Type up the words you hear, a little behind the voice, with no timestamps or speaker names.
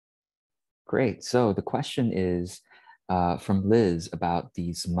Great. So the question is from Liz about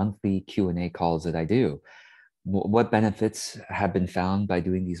these monthly Q&A calls that I do. What benefits have been found by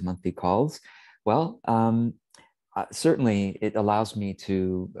doing these monthly calls? Well, certainly it allows me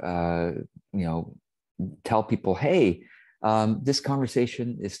to, you know, tell people, hey, this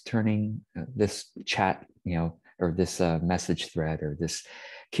conversation is turning this chat, or this message thread or this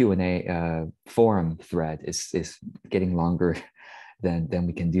Q&A forum thread is getting longer than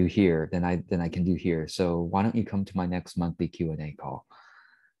we can do here, than I can do here. So why don't you come to my next monthly Q&A call?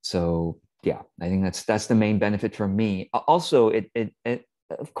 So yeah, I think that's the main benefit for me. Also, it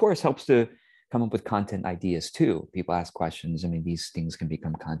of course helps to come up with content ideas too. People ask questions. I mean, these things can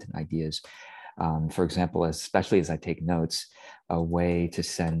become content ideas. For example, especially as I take notes, a way to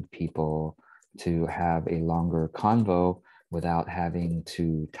send people to have a longer convo without having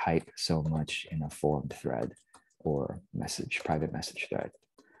to type so much in a forum thread or private message thread.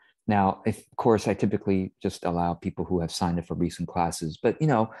 Now, of course, I typically just allow people who have signed up for recent classes, but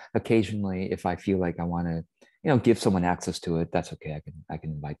occasionally, if I feel like I want to, give someone access to it, that's okay. I can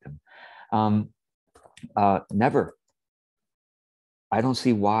invite them. Never. I don't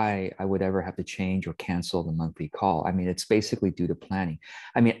see why I would ever have to change or cancel the monthly call. I mean, it's basically due to planning.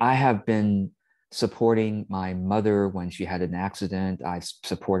 I mean, I have been supporting my mother when she had an accident. I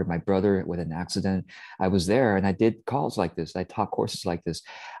supported my brother with an accident. I was there and I did calls like this. I taught courses like this.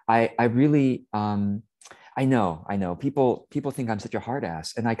 I really, I know people think I'm such a hard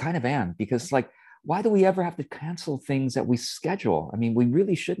ass, and I kind of am, because like, why do we ever have to cancel things that we schedule? I mean, we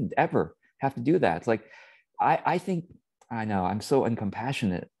really shouldn't ever have to do that. It's like, I think, I know I'm so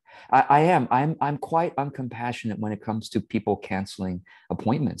uncompassionate. I'm quite uncompassionate when it comes to people canceling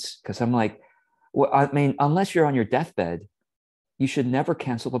appointments, because I'm like, well, I mean, unless you're on your deathbed, you should never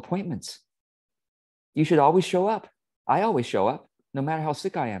cancel appointments. You should always show up. I always show up, no matter how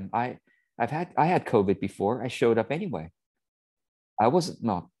sick I am. I had COVID before. I showed up anyway. I wasn't,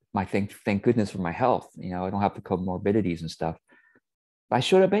 no, thank goodness for my health. I don't have the comorbidities and stuff. I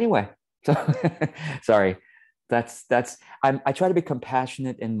showed up anyway. So sorry. I try to be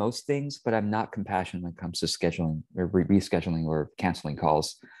compassionate in most things, but I'm not compassionate when it comes to scheduling or rescheduling or canceling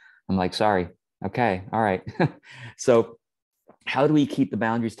calls. I'm like, sorry. Okay. All right. So how do we keep the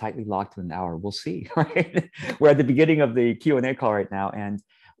boundaries tightly locked to an hour? We'll see. Right. We're at the beginning of the Q&A call right now. And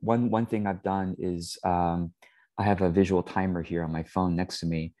one thing I've done is I have a visual timer here on my phone next to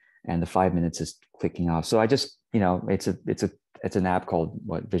me, and the 5 minutes is clicking off. So I just, it's an app called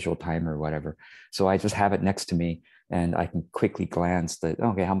Visual Timer or whatever. So I just have it next to me, and I can quickly glance that,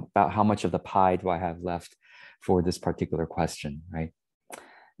 okay, about how much of the pie do I have left for this particular question, right?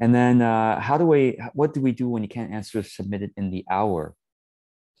 And then what do we do when you can't answer submitted in the hour?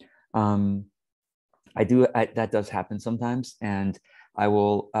 That does happen sometimes. And I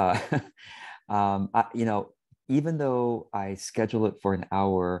will, even though I schedule it for an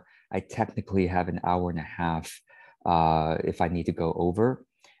hour, I technically have an hour and a half if I need to go over.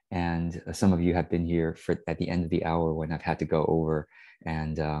 And some of you have been here at the end of the hour when I've had to go over.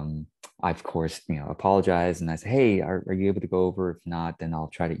 And I, of course, apologize. And I say, hey, are you able to go over? If not, then I'll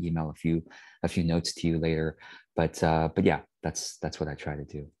try to email a few notes to you later. But yeah, that's what I try to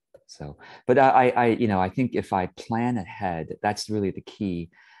do. So, but I think if I plan ahead, that's really the key.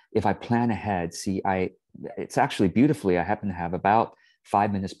 If I plan ahead, it's actually beautifully, I happen to have about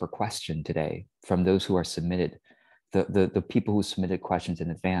 5 minutes per question today from those who are submitted. The people who submitted questions in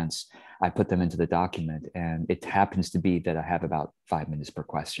advance, I put them into the document, and it happens to be that I have about 5 minutes per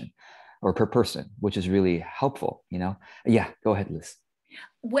question or per person, which is really helpful, Yeah, go ahead, Liz.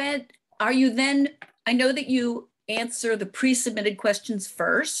 When are you then, I know that you answer the pre-submitted questions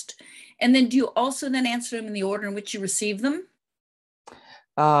first, and then do you also then answer them in the order in which you receive them?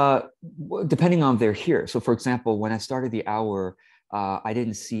 Depending on they're here. So for example, when I started the hour, I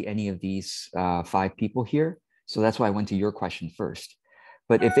didn't see any of these 5 people here. So that's why I went to your question first.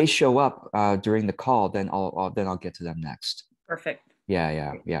 But if they show up during the call, then I'll get to them next. Perfect.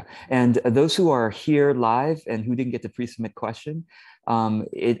 Yeah. And those who are here live and who didn't get the pre-submit question,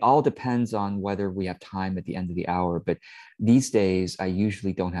 it all depends on whether we have time at the end of the hour. But these days, I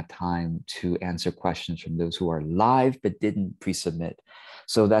usually don't have time to answer questions from those who are live but didn't pre-submit.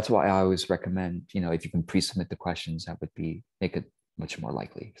 So that's why I always recommend, if you can pre-submit the questions, that would make it much more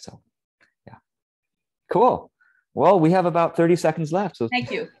likely. So yeah, cool. Well, we have about 30 seconds left. So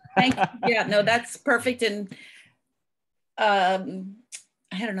thank you. Yeah, no, that's perfect. And I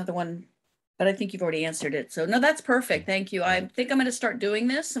had another one, but I think you've already answered it. So no, that's perfect. Thank you. I think I'm going to start doing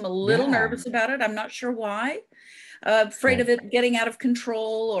this. I'm a little nervous about it. I'm not sure why. Afraid of it getting out of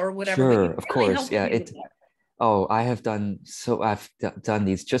control or whatever. Sure, of course. Yeah. Oh, I have done so. Done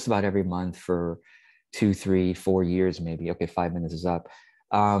these just about every month for 2, 3, 4 years, maybe. Okay, 5 minutes is up.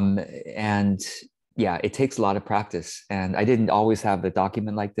 Um, and yeah, it takes a lot of practice. And I didn't always have the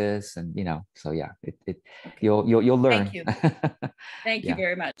document like this, and so yeah, Okay. you'll Thank learn. you. Thank you Yeah,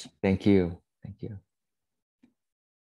 very much. thank you.